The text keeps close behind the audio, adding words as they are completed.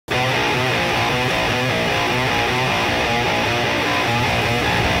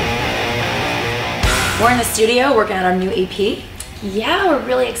We're in the studio working on our new EP. Yeah, we're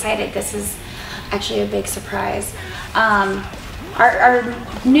really excited. This is actually a big surprise. Our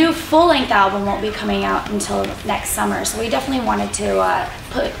new full-length album won't be coming out until next summer, so we definitely wanted to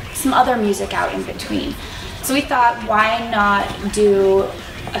put some other music out in between. So we thought, why not do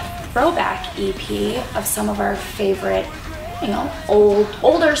a throwback EP of some of our favorite,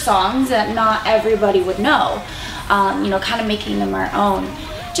 older songs that not everybody would know, kind of making them our own,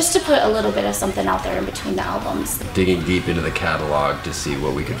 just to put a little bit of something out there in between the albums. Digging deep into the catalog to see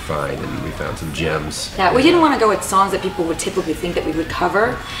what we could find, and we found some gems. Yeah, we didn't want to go with songs that people would typically think that we would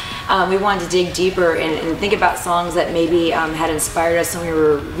cover. We wanted to dig deeper and think about songs that maybe had inspired us when we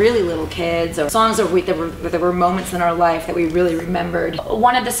were really little kids, or songs that were moments in our life that we really remembered.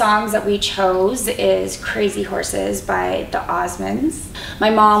 One of the songs that we chose is Crazy Horses by the Osmonds. My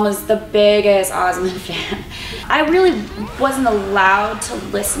mom was the biggest Osmond fan. I really wasn't allowed to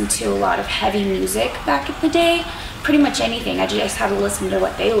listen to a lot of heavy music back in the day. Pretty much anything. I just had to listen to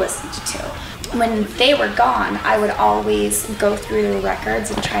what they listened to. When they were gone, I would always go through the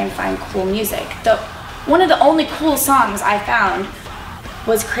records and try and find cool music. One of the only cool songs I found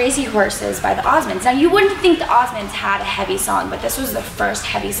was Crazy Horses by the Osmonds. Now, you wouldn't think the Osmonds had a heavy song, but this was the first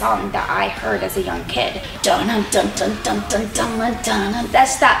heavy song that I heard as a young kid. Dun dun dun dun dun dun dun dun.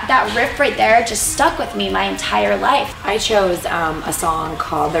 That's that riff right there just stuck with me my entire life. I chose a song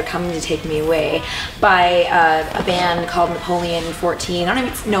called They're Coming to Take Me Away by a band called Napoleon 14. I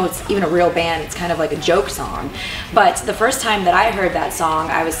don't even know it's even a real band. It's kind of like a joke song. But the first time that I heard that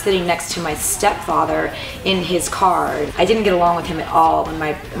song, I was sitting next to my stepfather in his car. I didn't get along with him at all when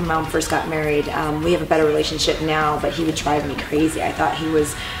my mom first got married. We have a better relationship now, but he would drive me crazy. I thought he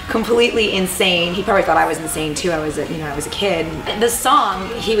was completely insane. He probably thought I was insane too. I was a kid. The song,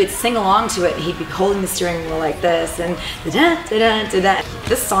 he would sing along to it. He'd be holding the steering wheel like this, and da da da da da.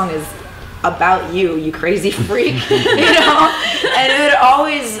 This song is about you crazy freak, and it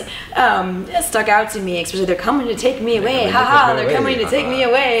always stuck out to me, especially they're coming to take me away, haha, they're coming to take me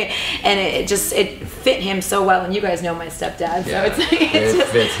away, and it fit him so well, and you guys know my stepdad, so it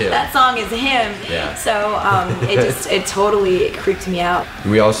fits him. That song is him, so it totally creeped me out.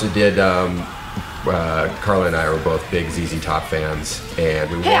 We also did, Carla and I were both big ZZ Top fans, and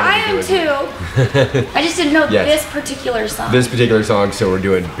we wanted to do I am too. I just didn't know this particular song. This particular song, so we're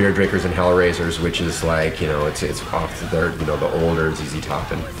doing Beer Drinkers and Hellraisers, which is like, it's off the older ZZ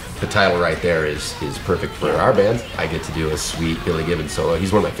Top, and the title right there is perfect for our band. I get to do a sweet Billy Gibbons solo.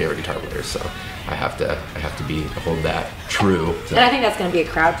 He's one of my favorite guitar players, so I have to hold that true. So. And I think that's going to be a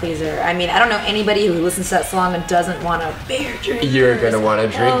crowd pleaser. I mean, I don't know anybody who listens to that song and doesn't want to beer drink. You're going to want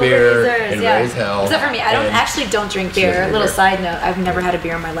to drink beer and raise hell. Except for me, I don't drink beer. Little side note, I've never had a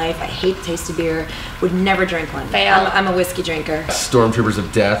beer in my life. I hate the taste of beer. Would never drink one. I'm a whiskey drinker. Stormtroopers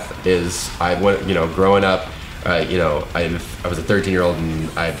of Death is, growing up, I was a 13-year-old and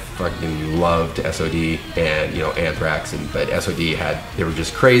I fucking loved SOD and Anthrax, but SOD they were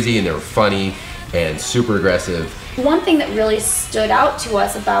just crazy and they were funny and super aggressive. One thing that really stood out to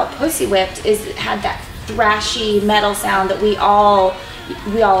us about Pussy Whipped is it had that thrashy metal sound that we all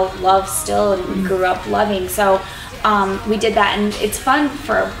love still and grew up loving. So we did that, and it's fun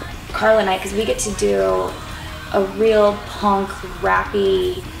for Carla and I because we get to do a real punk,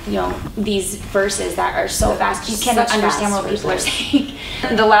 rappy, these verses that are so fast you can't understand what people are saying.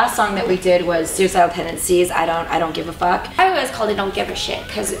 The last song that we did was Suicidal Tendencies, I Don't Give a Fuck. I always called it Don't Give a Shit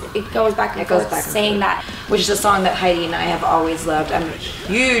because it goes back and forth saying that. Which is a song that Heidi and I have always loved. I'm a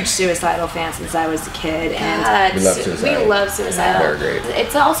huge Suicidal fan since I was a kid. And we love Suicidal. We love Suicidal. They're great.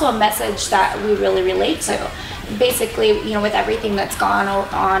 It's also a message that we really relate to. Basically, with everything that's gone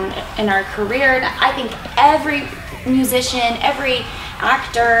on in our career, and I think every musician, every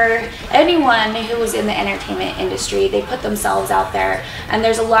actor, anyone who was in the entertainment industry, they put themselves out there, and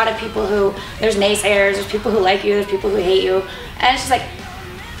there's a lot of people there's naysayers, there's people who like you, there's people who hate you, and it's just like,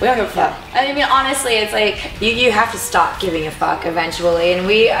 we don't give a fuck. I mean, honestly, it's like you have to stop giving a fuck eventually, and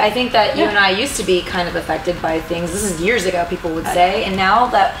I think that you and I used to be kind of affected by things. This is years ago, people would say, and now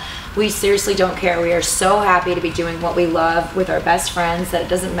that we seriously don't care. We are so happy to be doing what we love with our best friends that it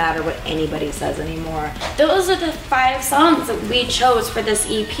doesn't matter what anybody says anymore. Those are the 5 songs that we chose for this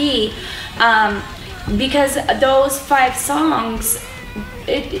EP because those 5 songs,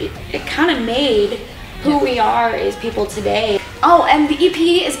 it kind of made who we are as people today. Oh, and the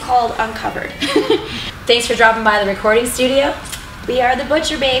EP is called Uncovered. Thanks for dropping by the recording studio. We are the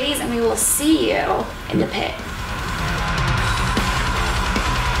Butcher Babies, and we will see you in the pit.